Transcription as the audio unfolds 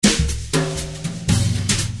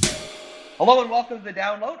Hello and welcome to the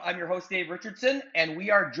Download. I'm your host, Dave Richardson, and we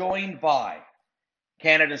are joined by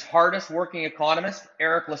Canada's hardest working economist,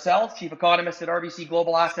 Eric Lascelles, Chief Economist at RBC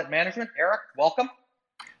Global Asset Management. Eric, welcome.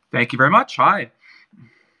 Thank you very much. Hi.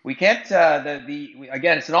 We can't,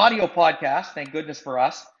 again, it's an audio podcast, thank goodness for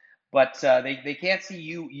us, but they can't see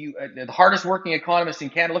you. The hardest working economist in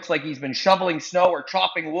Canada looks like he's been shoveling snow or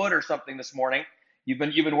chopping wood or something this morning. You've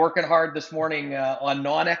been working hard this morning on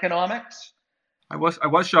non-economics. I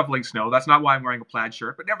was shoveling snow. That's not why I'm wearing a plaid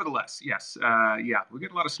shirt, but nevertheless, yes, we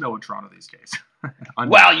get a lot of snow in Toronto these days.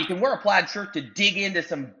 Well, you can wear a plaid shirt to dig into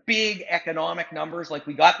some big economic numbers like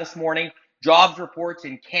we got this morning, jobs reports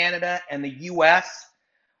in Canada and the US.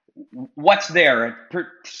 What's there?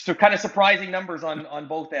 So kind of surprising numbers on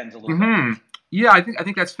both ends a little bit. Yeah, I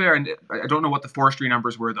think that's fair, and I don't know what the forestry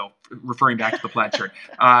numbers were though, referring back to the plaid shirt.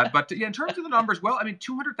 But yeah, in terms of the numbers, well, I mean,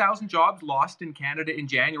 200,000 jobs lost in Canada in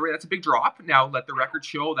January. That's a big drop. Now, let the record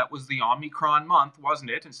show that was the Omicron month,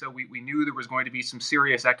 wasn't it? And so we knew there was going to be some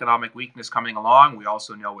serious economic weakness coming along. We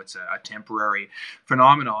also know it's a temporary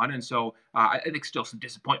phenomenon, and so I think still some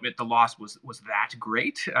disappointment. The loss was that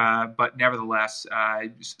great, but nevertheless,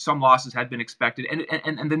 some losses had been expected,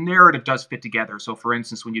 and the narrative does fit together. So, for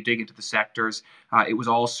instance, when you dig into the sectors. It was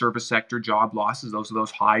all service sector job losses. Those are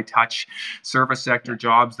those high-touch service sector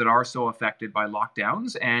jobs that are so affected by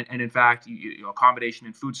lockdowns. And in fact, accommodation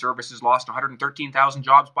and food services lost 113,000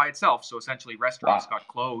 jobs by itself. So essentially, restaurants got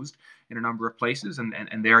closed in a number of places.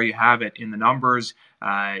 And there you have it in the numbers.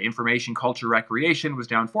 Information, culture, recreation was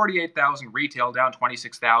down 48,000. Retail down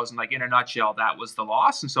 26,000. Like in a nutshell, that was the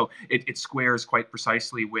loss. And so it squares quite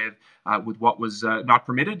precisely with what was not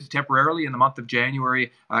permitted temporarily in the month of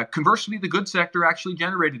January. Conversely, the goods sector actually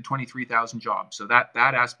generated 23,000 jobs. So that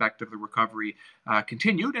aspect of the recovery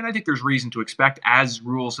continued. And I think there's reason to expect, as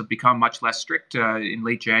rules have become much less strict in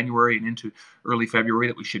late January and into early February,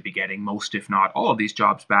 that we should be getting most, if not all, of these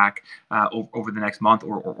jobs back over the next month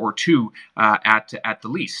or two at the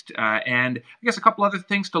least. And I guess a couple other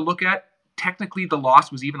things to look at. Technically, the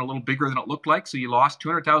loss was even a little bigger than it looked like. So you lost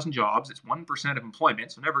 200,000 jobs. It's 1% of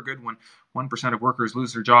employment. So never good when 1% of workers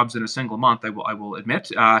lose their jobs in a single month, I will admit.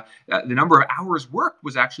 The number of hours worked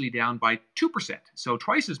was actually down by 2%. So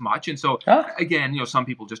twice as much. And so, again, some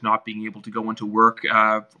people just not being able to go into work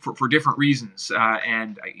for different reasons.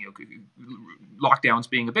 And lockdowns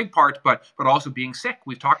being a big part, but also being sick.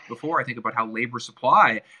 We've talked before, I think, about how labor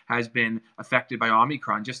supply has been affected by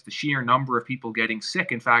Omicron, just the sheer number of people getting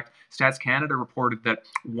sick. In fact, Stats Canada reported that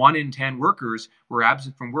 1 in 10 workers were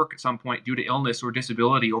absent from work at some point due to illness or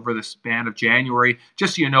disability over the span of January.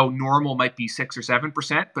 Just so you know, normal might be 6 or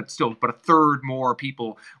 7%, but a third more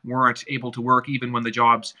people weren't able to work even when the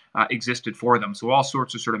jobs existed for them. So all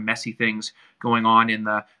sorts of sort of messy things going on in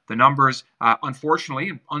the numbers. Unfortunately,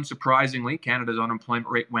 and unsurprisingly, Canada's unemployment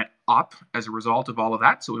rate went up as a result of all of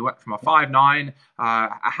that. So we went from a 5.9,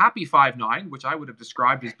 a happy 5.9, which I would have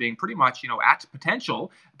described as being pretty much, at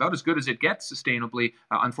potential, about as good as it gets sustainably,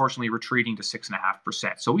 unfortunately retreating to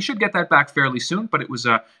 6.5%. So we should get that back fairly soon, but it was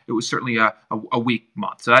certainly a weak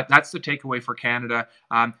month. So that's the takeaway for Canada.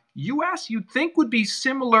 U.S. you'd think would be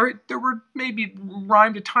similar. There were maybe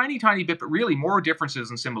rhymed a tiny bit, but really more differences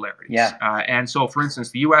than similarities. Yeah. And so, for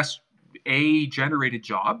instance, the U.S. A, generated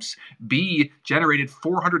jobs, B, generated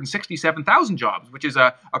 467,000 jobs, which is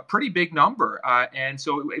a pretty big number. And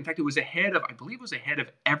so, in fact, I believe it was ahead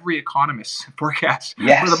of every economist's forecast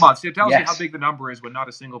for the month. So it tells you how big the number is when not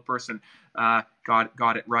a single person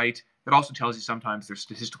got it right. It also tells you sometimes there's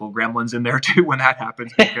statistical gremlins in there too when that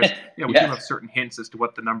happens, because we do have certain hints as to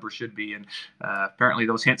what the number should be, and apparently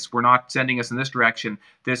those hints were not sending us in this direction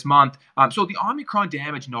this month. So the Omicron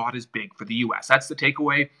damage not as big for the U.S. That's the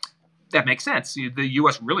takeaway. That makes sense. The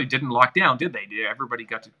U.S. really didn't lock down, did they? Everybody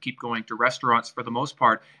got to keep going to restaurants for the most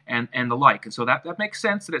part and the like. And so that makes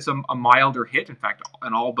sense that it's a milder hit, in fact,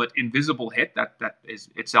 an all but invisible hit. That is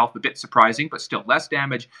itself a bit surprising, but still less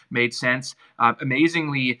damage made sense.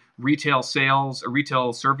 Amazingly, retail sales,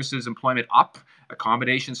 retail services employment up,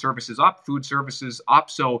 accommodation services up, food services up.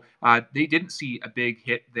 So they didn't see a big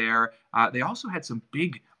hit there. They also had some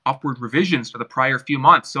big upward revisions to the prior few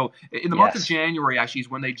months. So in the month of January, actually, is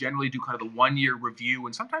when they generally do kind of the 1-year review,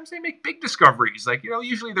 and sometimes they make big discoveries. Like,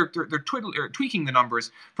 usually they're tweaking the numbers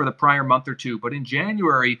for the prior month or two. But in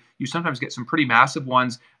January, you sometimes get some pretty massive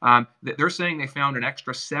ones. They're saying they found an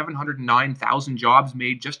extra 709,000 jobs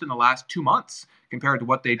made just in the last 2 months compared to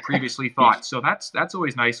what they'd previously thought. So that's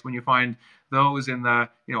always nice when you find those in the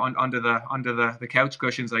under the couch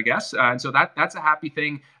cushions, I guess. And so that's a happy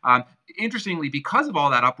thing. Interestingly, because of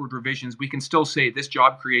all that upward revisions, we can still say this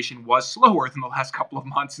job creation was slower than the last couple of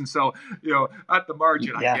months. And so, at the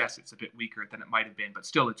margin, I guess it's a bit weaker than it might have been. But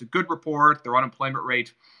still, it's a good report. Their unemployment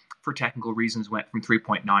rate, for technical reasons, went from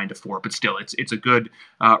 3.9 to 4, but still, it's a good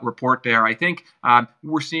report there. I think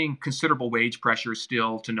we're seeing considerable wage pressure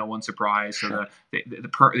still, to no one's surprise. So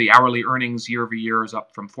the hourly earnings year over year is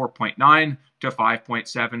up from 4.9 to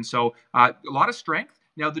 5.7. So a lot of strength.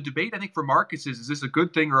 Now, the debate, I think, for markets is this a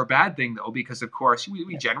good thing or a bad thing, though? Because, of course,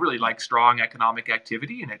 we generally like strong economic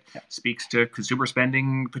activity, and it speaks to consumer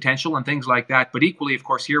spending potential and things like that. But equally, of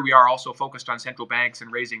course, here we are also focused on central banks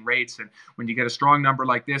and raising rates. And when you get a strong number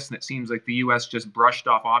like this, and it seems like the U.S. just brushed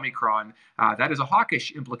off Omicron, that is a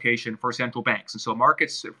hawkish implication for central banks. And so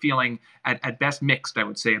markets are feeling, at best, mixed, I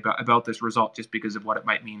would say, about this result, just because of what it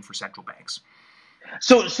might mean for central banks.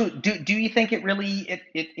 So do you think it really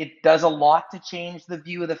it does a lot to change the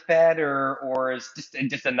view of the Fed, or is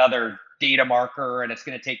just another data marker, and it's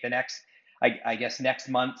going to take the next, I guess, next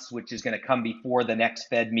month's, which is going to come before the next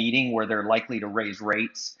Fed meeting where they're likely to raise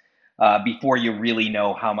rates, before you really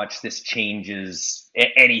know how much this changes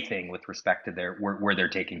anything with respect to where they're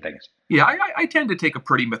taking things? Yeah, I tend to take a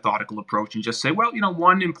pretty methodical approach and just say, well,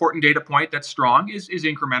 one important data point that's strong is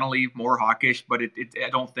incrementally more hawkish, but I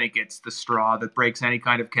don't think it's the straw that breaks any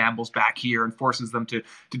kind of camel's back here and forces them to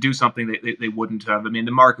do something they wouldn't have. I mean,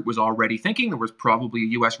 the market was already thinking there was probably a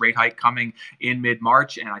U.S. rate hike coming in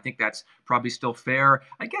mid-March, and I think that's probably still fair.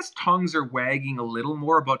 I guess tongues are wagging a little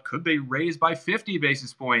more about could they raise by 50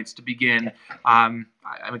 basis points to begin.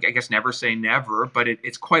 I guess never say never, but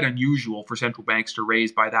it's quite unusual for central banks to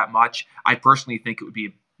raise by that much. I personally think it would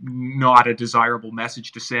be not a desirable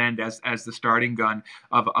message to send as the starting gun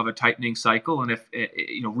of a tightening cycle. And if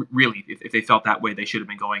really, if they felt that way, they should have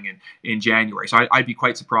been going in January. So I'd be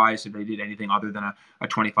quite surprised if they did anything other than a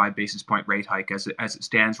 25 basis point rate hike as it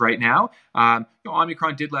stands right now.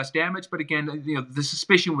 Omicron did less damage, but again, the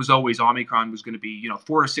suspicion was always Omicron was going to be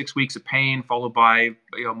 4 to 6 weeks of pain followed by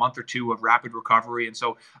a month or two of rapid recovery. And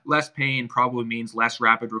so less pain probably means less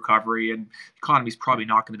rapid recovery, and the economy is probably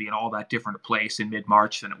not going to be in all that different a place in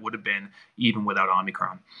mid-March than it would have been even without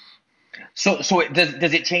Omicron. So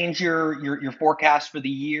does it change your forecast for the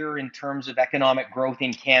year in terms of economic growth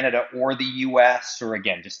in Canada or the U.S., or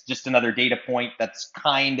again just another data point that's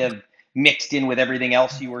kind of mixed in with everything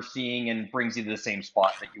else you were seeing and brings you to the same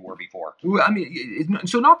spot that you were before? Well, I mean,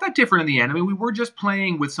 so not that different in the end. I mean, we were just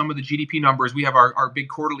playing with some of the GDP numbers. We have our big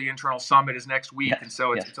quarterly internal summit is next week, and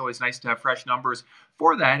so it's always nice to have fresh numbers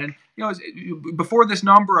for that. And before this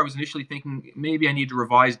number, I was initially thinking maybe I need to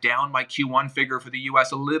revise down my Q1 figure for the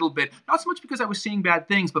U.S. a little bit, not so much because I was seeing bad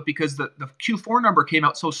things, but because the Q4 number came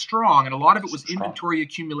out so strong, and a lot of it was inventory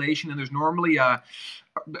accumulation, and there's normally an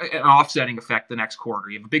offsetting effect the next quarter.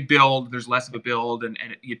 You have a big build, there's less of a build, and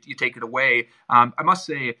you take it away. I must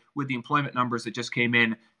say, with the employment numbers that just came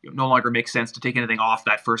in, it no longer makes sense to take anything off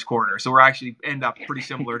that first quarter. So we're actually end up pretty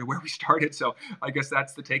similar to where we started. So I guess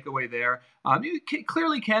that's the takeaway there.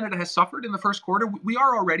 Clearly, Canada has suffered in the first quarter. We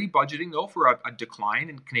are already budgeting, though, for a decline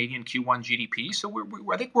in Canadian Q1 GDP. So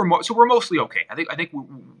I think we're mostly okay. I think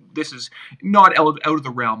this is not out of the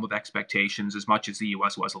realm of expectations as much as the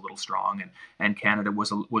U.S. was a little strong and Canada was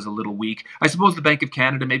a little weak. I suppose the Bank of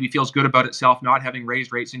Canada maybe feels good about itself not having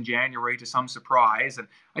raised rates in January to some surprise, and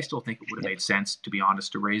I still think it would have made sense, to be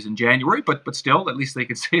honest, to raise in January, but still, at least they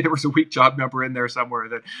could say there was a weak job number in there somewhere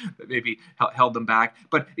that maybe held them back.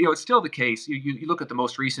 But it's still the case. You look at the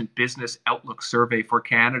most recent Business Outlook survey for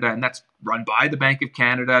Canada, and that's run by the Bank of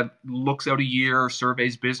Canada, looks out a year,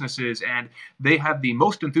 surveys businesses, and they have the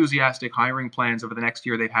most enthusiastic hiring plans over the next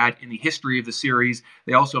year they've had in the history of the series.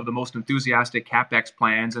 They also have the most enthusiastic CapEx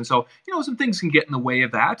plans, and so some things can get in the way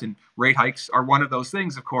of that, and rate hikes are one of those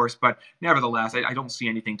things, of course. But nevertheless, I don't see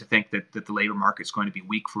anything to think that the labor market's going to be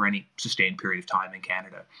weak for any sustained period of time in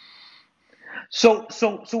Canada. So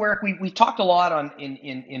Eric, we talked a lot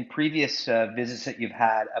in previous visits that you've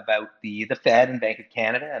had about the Fed and Bank of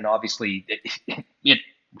Canada, and obviously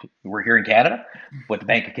we're here in Canada. What the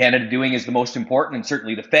Bank of Canada doing is the most important, and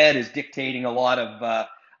certainly the Fed is dictating a lot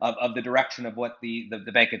of the direction of what the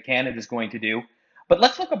Bank of Canada is going to do. But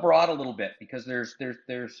let's look abroad a little bit, because there's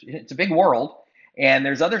it's a big world, and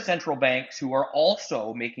there's other central banks who are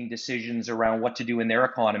also making decisions around what to do in their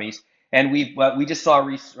economies. And we just saw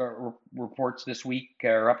reports this week,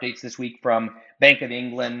 or updates this week, from Bank of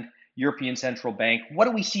England, European Central Bank. What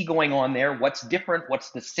do we see going on there? What's different?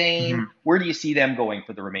 What's the same? Where do you see them going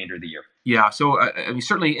for the remainder of the year? Yeah, so I mean,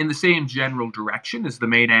 certainly in the same general direction is the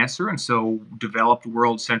main answer. And so developed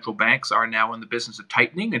world central banks are now in the business of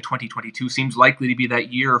tightening, and 2022 seems likely to be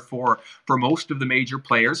that year for most of the major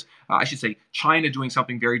players. I should say China doing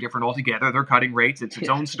something very different altogether. They're cutting rates. It's its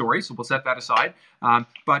own story, so we'll set that aside.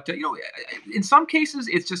 But in some cases,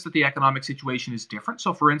 it's just that the economic situation is different.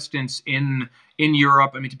 So, for instance, in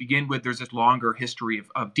Europe, I mean, to begin with, there's this longer history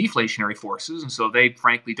of deflationary forces, and so they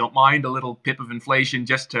frankly don't mind a little pip of inflation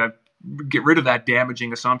just to get rid of that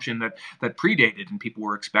damaging assumption that predated and people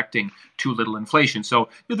were expecting too little inflation. So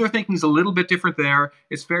their thinking's a little bit different there.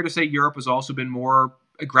 It's fair to say Europe has also been more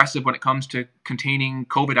aggressive when it comes to containing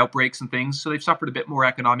COVID outbreaks and things. So they've suffered a bit more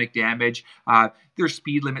economic damage. Their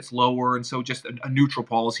speed limit's lower, and so just a neutral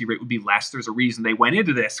policy rate would be less. There's a reason they went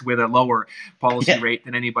into this with a lower policy Yeah. rate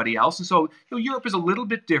than anybody else. And so Europe is a little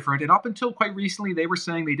bit different. And up until quite recently, they were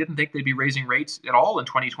saying they didn't think they'd be raising rates at all in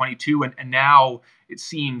 2022. And now it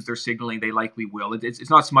seems they're signaling they likely will. It's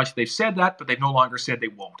not so much they've said that, but they've no longer said they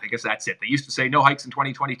won't. I guess that's it. They used to say no hikes in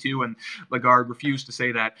 2022, and Lagarde refused to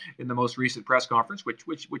say that in the most recent press conference,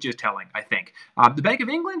 which is telling, I think. The Bank of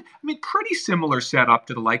England, I mean, pretty similar setup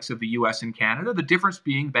to the likes of the U.S. and Canada. The difference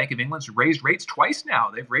being Bank of England's raised rates twice now.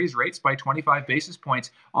 They've raised rates by 25 basis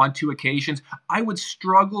points on 2 occasions. I would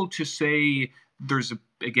struggle to say there's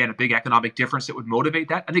again a big economic difference that would motivate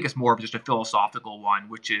that. I think it's more of just a philosophical one,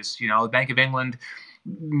 which is the Bank of England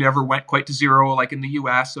never went quite to zero like in the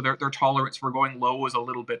US, so their tolerance for going low is a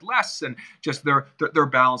little bit less, and just their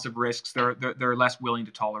balance of risks, they're less willing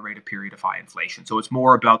to tolerate a period of high inflation. So it's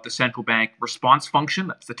more about the central bank response function,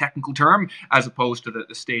 that's the technical term, as opposed to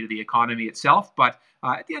the state of the economy itself. But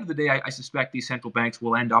at the end of the day, I suspect these central banks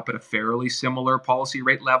will end up at a fairly similar policy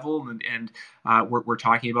rate level, and we're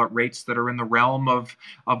talking about rates that are in the realm of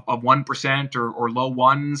 1% or low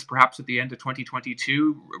ones, perhaps at the end of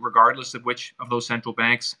 2022, regardless of which of those central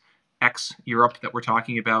banks ex Europe that we're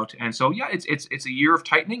talking about. And so, yeah, it's a year of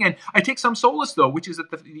tightening. And I take some solace, though, which is that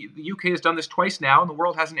the UK has done this twice now, and the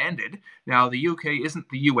world hasn't ended. Now, the UK isn't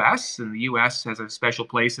the US, and the US has a special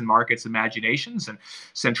place in markets' imaginations and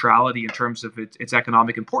centrality in terms of its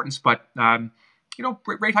economic importance. But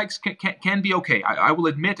rate hikes can be okay. I will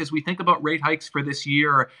admit, as we think about rate hikes for this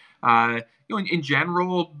year, in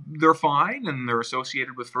general, they're fine and they're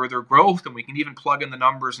associated with further growth. And we can even plug in the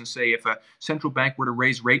numbers and say if a central bank were to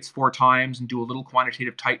raise rates 4 times and do a little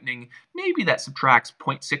quantitative tightening, maybe that subtracts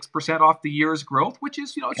 0.6% off the year's growth, which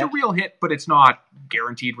is, it's a real hit, but it's not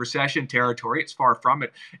guaranteed recession territory. It's far from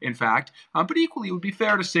it, in fact. But equally, it would be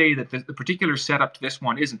fair to say that the particular setup to this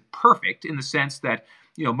one isn't perfect in the sense that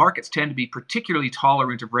markets tend to be particularly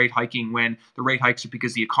tolerant of rate hiking when the rate hikes are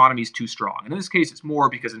because the economy is too strong. And in this case, it's more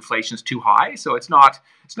because inflation is too high. So it's not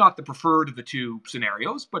the preferred of the two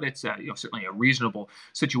scenarios, but it's certainly a reasonable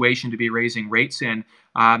situation to be raising rates in.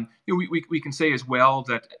 We can say as well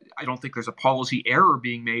that I don't think there's a policy error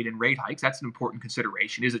being made in rate hikes. That's an important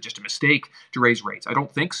consideration. Is it just a mistake to raise rates? I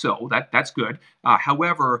don't think so. That's good.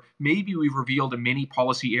 However, maybe we've revealed a mini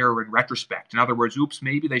policy error in retrospect. In other words, oops,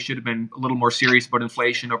 maybe they should have been a little more serious about inflation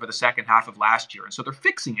over the second half of last year. And so they're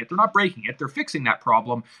fixing it. They're not breaking it. They're fixing that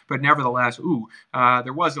problem. But nevertheless,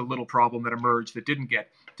 there was a little problem that emerged that didn't get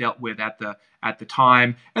dealt with at the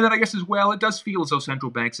time. And then I guess as well, it does feel as though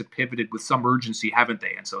central banks have pivoted with some urgency, haven't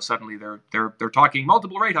they? And so suddenly they're talking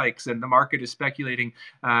multiple rate hikes, and the market is speculating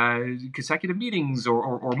consecutive meetings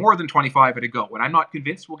or more than 25 at a go. And I'm not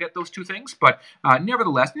convinced we'll get those two things, but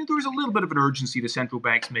nevertheless, there's a little bit of an urgency to central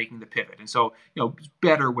banks making the pivot. And so, it's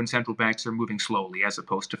better when central banks are moving slowly as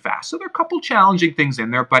opposed to fast. So there are a couple challenging things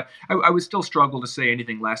in there, but I would still struggle to say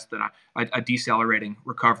anything less than a decelerating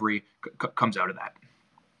recovery comes out of that.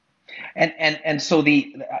 And so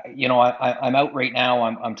I'm out right now.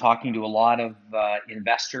 I'm talking to a lot of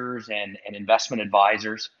investors and investment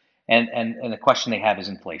advisors, and the question they have is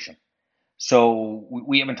inflation. So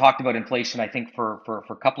we haven't talked about inflation, I think, for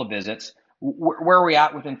a couple of visits. Where are we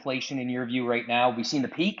at with inflation in your view right now? We've seen the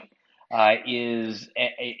peak. And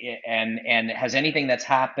has anything that's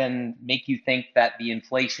happened make you think that the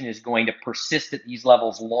inflation is going to persist at these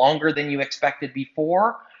levels longer than you expected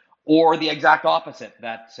before, or the exact opposite,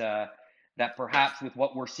 that perhaps with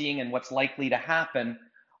what we're seeing and what's likely to happen,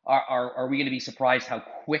 are we going to be surprised how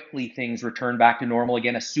quickly things return back to normal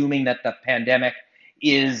again, assuming that the pandemic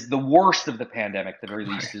is the worst of the pandemic, at the very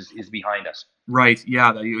least, is behind us. Right.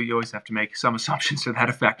 Yeah. You always have to make some assumptions to that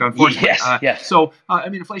effect, unfortunately. Yes. Yes. So, I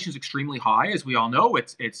mean, inflation is extremely high, as we all know.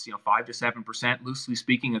 It's 5 to 7%, loosely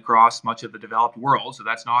speaking, across much of the developed world. So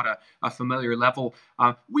that's not a familiar level.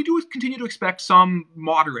 We do continue to expect some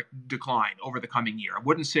moderate decline over the coming year. I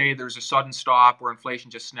wouldn't say there's a sudden stop where inflation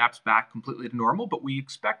just snaps back completely to normal, but we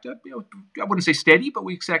expect I wouldn't say steady, but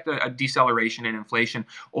we expect a deceleration in inflation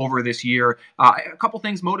over this year. A couple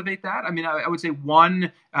things motivate that. I mean, I would say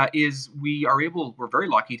one is we're very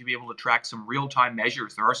lucky to be able to track some real-time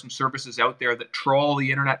measures. There are some services out there that troll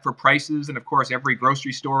the internet for prices, and of course, every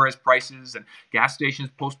grocery store has prices, and gas stations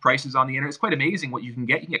post prices on the internet. It's quite amazing what you can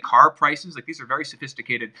get. You can get car prices. Like, these are very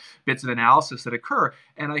sophisticated bits of analysis that occur,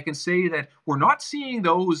 and I can say that we're not seeing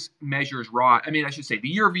those measures rise. I mean, I should say the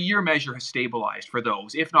year-over-year measure has stabilized for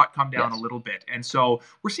those, if not come down a little bit. And so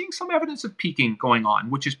we're seeing some evidence of peaking going on,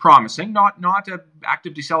 which is promising. Not an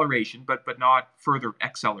active deceleration, but not further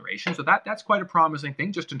acceleration. So that's quite a promising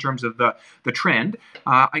thing, just in terms of the trend.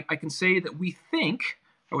 I can say that we think,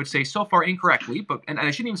 I would say so far incorrectly, and I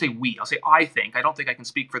shouldn't even say we, I'll say I think. I don't think I can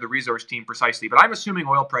speak for the resource team precisely, but I'm assuming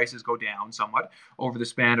oil prices go down somewhat over the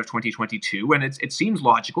span of 2022, and it seems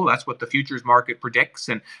logical. That's what the futures market predicts,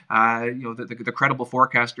 and the credible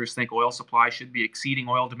forecasters think oil supply should be exceeding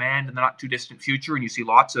oil demand in the not too distant future, and you see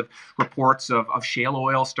lots of reports of shale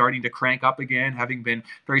oil starting to crank up again, having been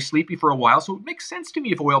very sleepy for a while. So it makes sense to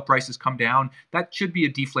me if oil prices come down. That should be a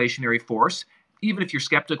deflationary force. Even if you're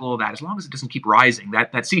skeptical of that, as long as it doesn't keep rising,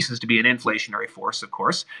 that ceases to be an inflationary force, of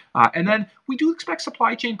course. And then we do expect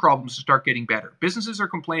supply chain problems to start getting better. Businesses are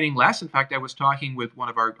complaining less. In fact, I was talking with one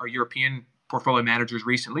of our European portfolio managers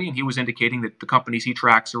recently, and he was indicating that the companies he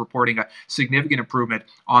tracks are reporting a significant improvement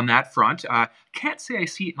on that front. Can't say I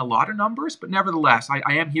see it in a lot of numbers, but nevertheless,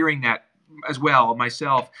 I am hearing that as well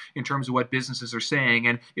myself in terms of what businesses are saying.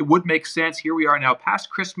 And it would make sense. Here we are now past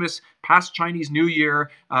Christmas, past Chinese New Year,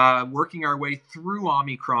 working our way through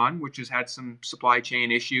Omicron, which has had some supply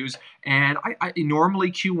chain issues. And I normally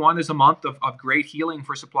Q1 is a month of great healing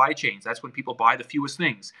for supply chains. That's when people buy the fewest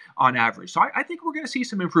things on average. So I think we're going to see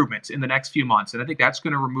some improvements in the next few months. And I think that's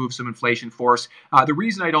going to remove some inflation force. The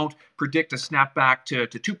reason I don't predict a snapback to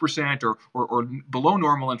 2% or below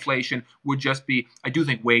normal inflation would just be, I do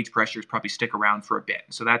think wage pressures probably stick around for a bit.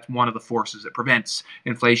 So that's one of the forces that prevents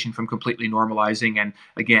inflation from completely normalizing. And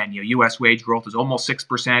again, U.S. wage growth is almost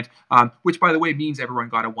 6%, which, by the way, means everyone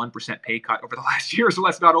got a 1% pay cut over the last year. So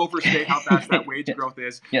let's not overstate how fast that wage growth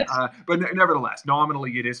is. Yes. But nevertheless,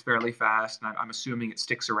 nominally it is fairly fast, and I'm assuming it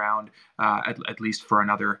sticks around at least for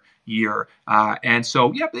another year. And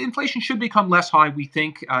so, the inflation should become less high, we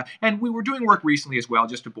think. And we were doing work recently as well,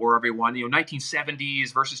 just to bore everyone,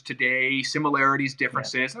 1970s versus today, similarities,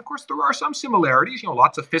 differences. Yeah. And of course, there are some similarities,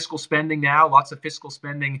 lots of fiscal spending now,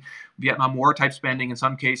 Vietnam War type spending in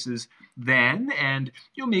some cases then, and,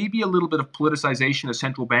 maybe a little bit of politicization of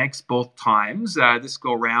central banks both times. This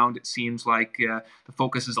go around, it seems like the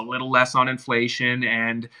focus is a little less on inflation,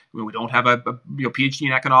 and we don't have a PhD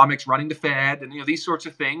in economics running the Fed, and these sorts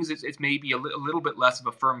of things. It's maybe a little bit less of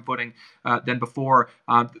a firm footing than before,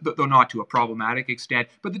 though not to a problematic extent.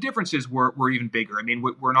 But the differences were even bigger. I mean,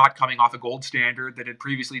 we're not coming off a gold standard that had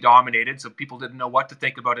previously dominated, so people didn't know what to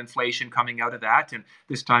think about inflation coming out of that. And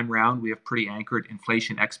this time around, we have pretty anchored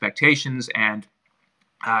inflation expectations. And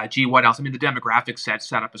what else? I mean, the demographic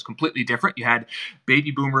setup is completely different. You had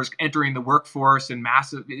baby boomers entering the workforce and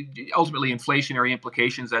massive, ultimately inflationary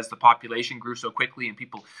implications as the population grew so quickly and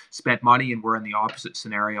people spent money, and we're in the opposite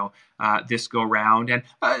scenario this go round. And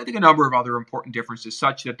I think a number of other important differences,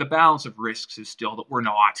 such that the balance of risks is still that we're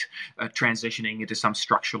not transitioning into some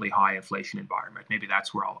structurally high inflation environment. Maybe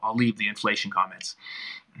that's where I'll leave the inflation comments.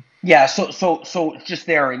 Yeah, so just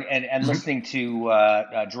there and listening to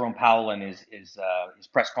Jerome Powell and his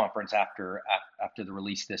press conference after the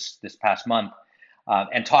release this past month,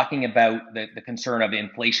 and talking about the concern of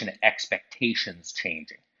inflation expectations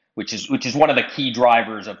changing, which is one of the key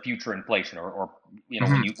drivers of future inflation, or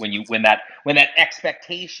when that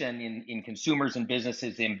expectation in consumers and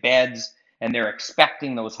businesses embeds and they're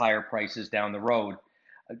expecting those higher prices down the road.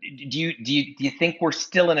 Do you think we're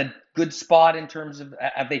still in a good spot in terms of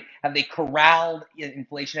have they corralled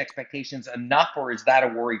inflation expectations enough, or is that a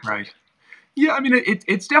worry? Right. Yeah, I mean,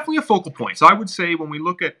 it's definitely a focal point. So I would say when we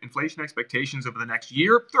look at inflation expectations over the next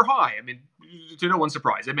year, they're high. I mean, to no one's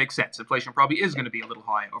surprise, it makes sense. Inflation probably is going to be a little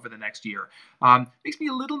high over the next year. Makes me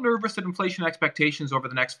a little nervous that inflation expectations over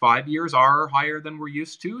the next 5 years are higher than we're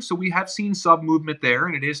used to. So we have seen some movement there,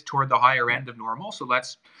 and it is toward the higher end of normal. So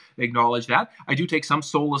let's acknowledge that. I do take some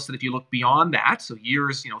solace that if you look beyond that, so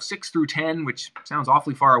years 6 through 10, which sounds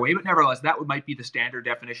awfully far away, but nevertheless, that might be the standard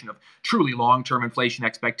definition of truly long-term inflation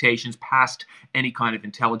expectations past any kind of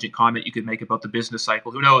intelligent comment you could make about the business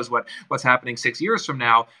cycle. Who knows what's happening 6 years from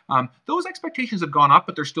now? Those expectations have gone up,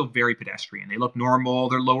 but they're still very pedestrian. They look normal.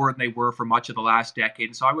 They're lower than they were for much of the last decade.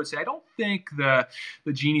 And so I would say I don't think the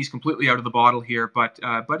genie's completely out of the bottle here, but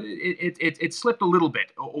it slipped a little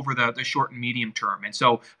bit over the short and medium term. And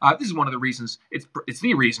so this is one of the reasons, it's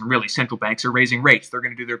the reason really central banks are raising rates. They're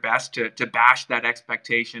going to do their best to bash that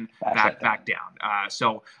expectation back down.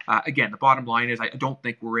 So again, the bottom line is I don't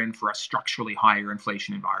think we're in for a structurally higher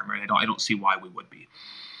inflation environment. I don't see why we would be.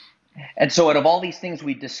 And so out of all these things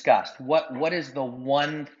we discussed, what is the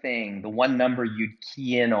one thing, the one number you'd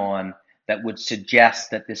key in on that would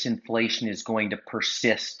suggest that this inflation is going to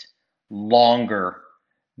persist longer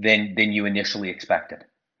than you initially expected?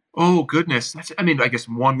 Oh goodness, I guess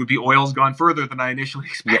one would be oil's gone further than I initially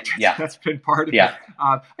expected. Yeah. That's been part of it.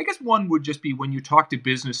 I guess one would just be when you talk to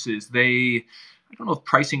businesses, I don't know if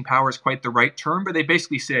pricing power is quite the right term, but they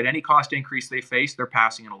basically said any cost increase they face, they're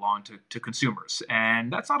passing it along to consumers.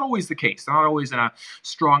 And that's not always the case. They're not always in a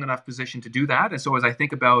strong enough position to do that. And so as I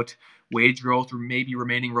think about wage growth maybe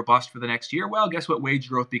remaining robust for the next year, well, guess what wage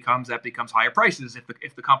growth becomes? That becomes higher prices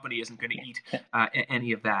if the company isn't going to eat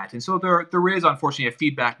any of that. And so there is, unfortunately, a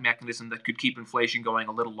feedback mechanism that could keep inflation going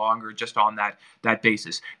a little longer just on that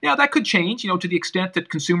basis. Now, that could change, to the extent that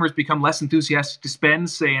consumers become less enthusiastic to spend,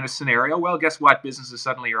 say, in a scenario. Well, guess what? Businesses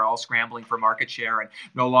suddenly are all scrambling for market share and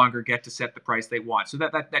no longer get to set the price they want. So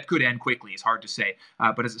that could end quickly. It's hard to say.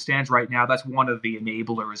 But as it stands right now, that's one of the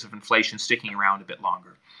enablers of inflation sticking around a bit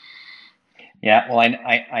longer. Yeah, well,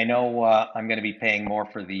 I know I'm going to be paying more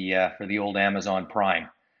for the old Amazon Prime.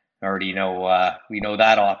 I already know we know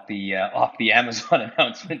that off the Amazon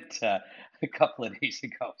announcement a couple of days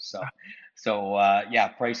ago. So yeah,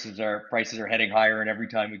 prices are heading higher, and every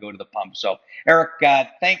time we go to the pump. So Eric,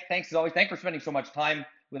 thanks as always. Thanks for spending so much time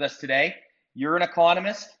with us today. You're an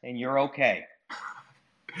economist, and you're okay.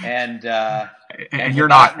 And you're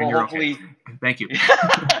not. And you're hopefully okay. Thank you.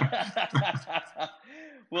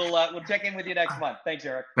 We'll check in with you next month. Thanks,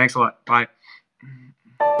 Eric. Thanks a lot. Bye.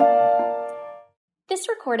 This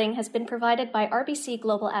recording has been provided by RBC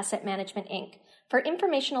Global Asset Management, Inc. for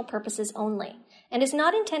informational purposes only and is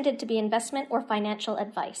not intended to be investment or financial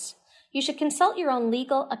advice. You should consult your own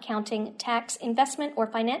legal, accounting, tax, investment, or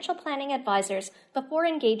financial planning advisors before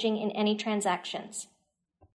engaging in any transactions.